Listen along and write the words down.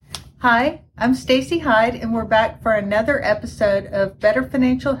Hi, I'm Stacy Hyde, and we're back for another episode of Better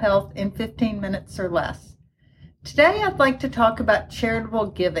Financial Health in 15 Minutes or Less. Today, I'd like to talk about charitable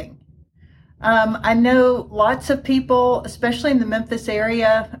giving. I know lots of people, especially in the Memphis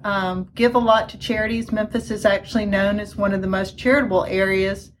area, give a lot to charities. Memphis is actually known as one of the most charitable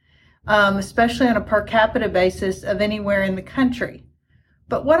areas, especially on a per capita basis of anywhere in the country.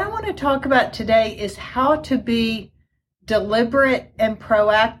 But what I want to talk about today is how to be deliberate and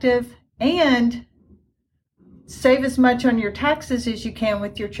proactive and save as much on your taxes as you can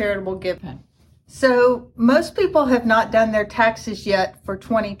with your charitable giving. So most people have not done their taxes yet for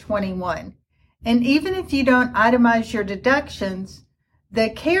 2021. And even if you don't itemize your deductions, the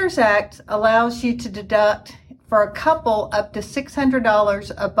CARES Act allows you to deduct for a couple up to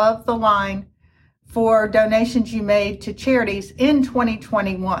 $600 above the line for donations you made to charities in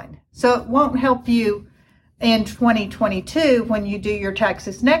 2021. So it won't help you in 2022 when you do your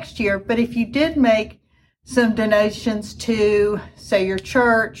taxes next year. But if you did make some donations to, say, your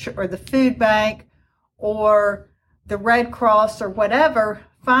church or the food bank or the Red Cross or whatever,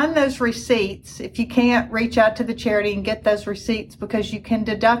 find those receipts. If you can't, reach out to the charity and get those receipts because you can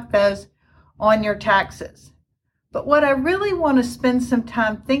deduct those on your taxes. But what I really want to spend some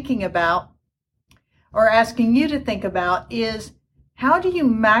time thinking about, or asking you to think about, is how do you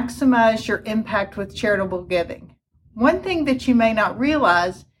maximize your impact with charitable giving? One thing that you may not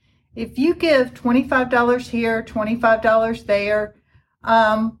realize, if you give $25 here, $25 there,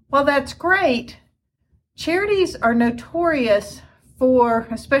 well, that's great. Charities are notorious for,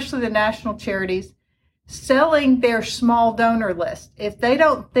 especially the national charities, selling their small donor list. If they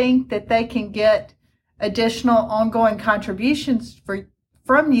don't think that they can get additional ongoing contributions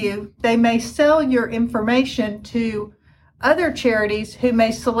from you, they may sell your information to other charities who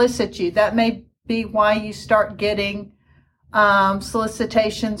may solicit you. That may be why you start getting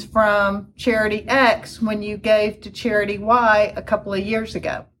solicitations from Charity X when you gave to Charity Y a couple of years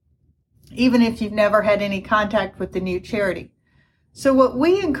ago, even if you've never had any contact with the new charity. So what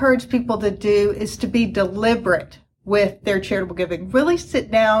we encourage people to do is to be deliberate with their charitable giving. Really sit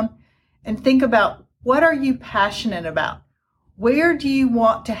down and think about, what are you passionate about? Where do you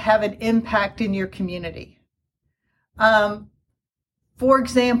want to have an impact in your community? For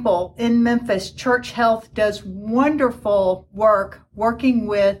example, in Memphis, Church Health does wonderful work working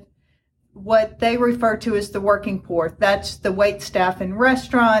with what they refer to as the working poor. That's the wait staff in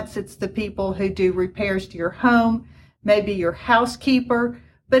restaurants. It's the people who do repairs to your home, maybe your housekeeper.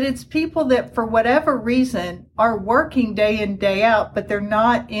 But it's people that, for whatever reason, are working day in, day out, but they're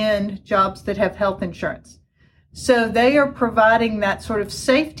not in jobs that have health insurance. So they are providing that sort of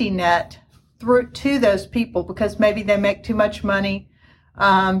safety net to those people because maybe they make too much money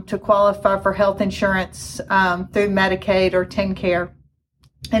to qualify for health insurance through Medicaid or TennCare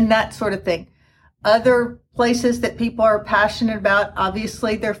and that sort of thing. Other places that people are passionate about,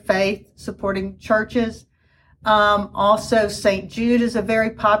 obviously their faith, supporting churches. Also, St. Jude is a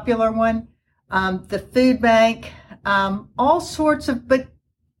very popular one. The food bank, all sorts of, but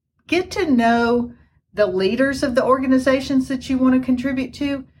get to know the leaders of the organizations that you want to contribute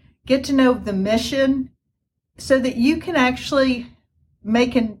to. Get to know the mission so that you can actually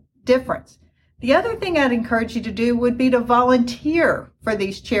make a difference. The other thing I'd encourage you to do would be to volunteer for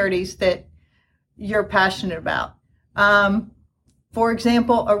these charities that you're passionate about. For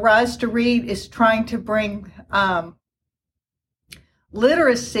example, Arise to Read is trying to bring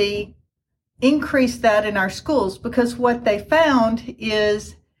literacy, increase that in our schools, because what they found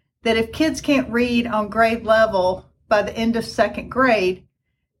is that if kids can't read on grade level by the end of second grade,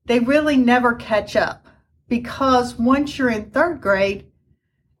 they really never catch up, because once you're in third grade,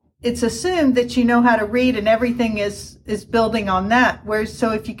 it's assumed that you know how to read and everything is building on that. Whereas, so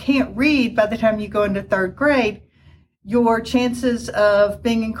if you can't read by the time you go into third grade, your chances of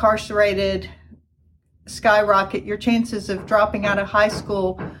being incarcerated skyrocket, your chances of dropping out of high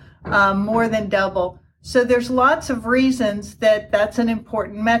school more than double. So there's lots of reasons that that's an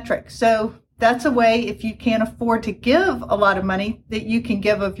important metric. So that's a way, if you can't afford to give a lot of money, that you can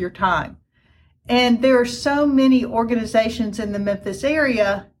give of your time. And there are so many organizations in the Memphis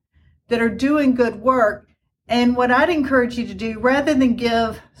area that are doing good work. And what I'd encourage you to do, rather than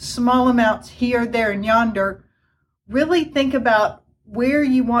give small amounts here, there, and yonder, really think about where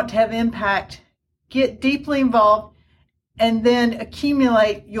you want to have impact, get deeply involved, and then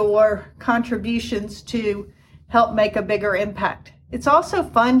accumulate your contributions to help make a bigger impact. It's also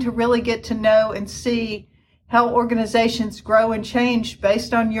fun to really get to know and see how organizations grow and change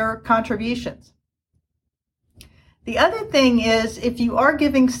based on your contributions. The other thing is, if you are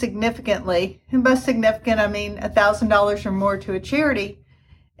giving significantly, and by significant I mean $1,000 or more to a charity,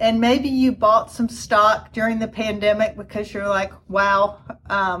 and maybe you bought some stock during the pandemic because you're like, wow,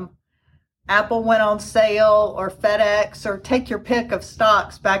 Apple went on sale, or FedEx, or take your pick of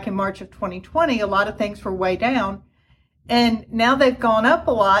stocks back in March of 2020. A lot of things were way down. And now they've gone up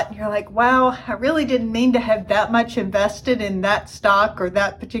a lot. And you're like, wow, I really didn't mean to have that much invested in that stock or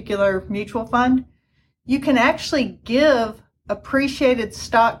that particular mutual fund. You can actually give appreciated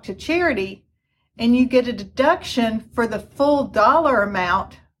stock to charity, and you get a deduction for the full dollar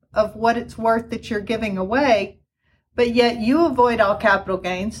amount of what it's worth that you're giving away. But yet you avoid all capital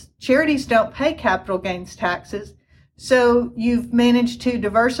gains. Charities don't pay capital gains taxes. So you've managed to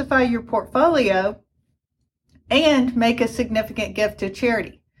diversify your portfolio and make a significant gift to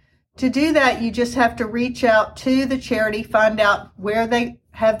charity. To do that, you just have to reach out to the charity, find out where they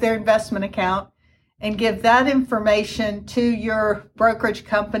have their investment account, and give that information to your brokerage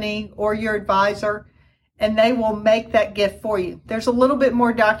company or your advisor, and they will make that gift for you. There's a little bit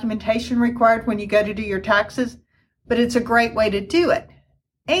more documentation required when you go to do your taxes, but it's a great way to do it.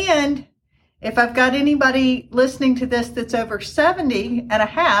 And if I've got anybody listening to this that's over 70 and a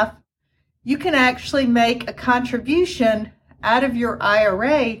half, you can actually make a contribution out of your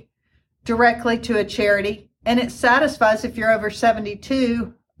IRA directly to a charity, and it satisfies, if you're over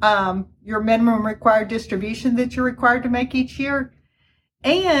 72, your minimum required distribution that you're required to make each year.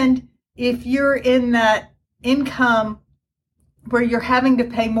 And if you're in that income where you're having to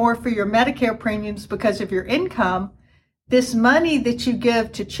pay more for your Medicare premiums because of your income, this money that you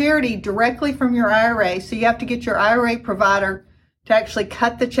give to charity directly from your IRA, so you have to get your IRA provider to actually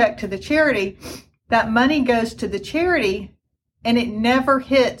cut the check to the charity, that money goes to the charity and it never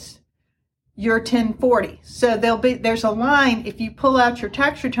hits your 1040. So there's a line, if you pull out your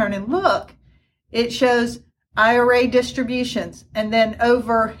tax return and look, it shows IRA distributions, and then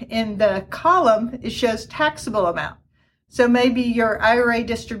over in the column it shows taxable amount. So maybe your IRA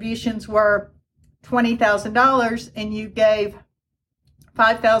distributions were $20,000 and you gave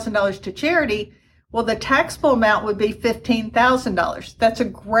 $5,000 to charity. Well, the taxable amount would be $15,000. That's a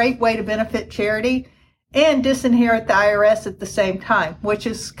great way to benefit charity and disinherit the IRS at the same time, which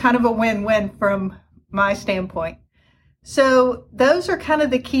is kind of a win-win from my standpoint. So those are kind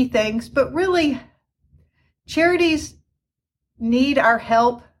of the key things, but really charities need our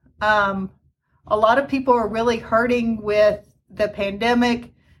help. A lot of people are really hurting with the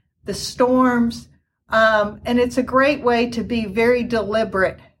pandemic, the storms, and it's a great way to be very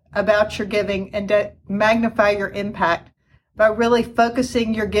deliberate about your giving and to magnify your impact by really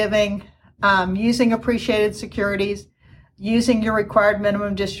focusing your giving, using appreciated securities, using your required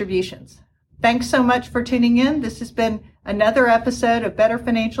minimum distributions. Thanks so much for tuning in. This has been another episode of Better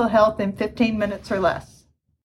Financial Health in 15 Minutes or Less.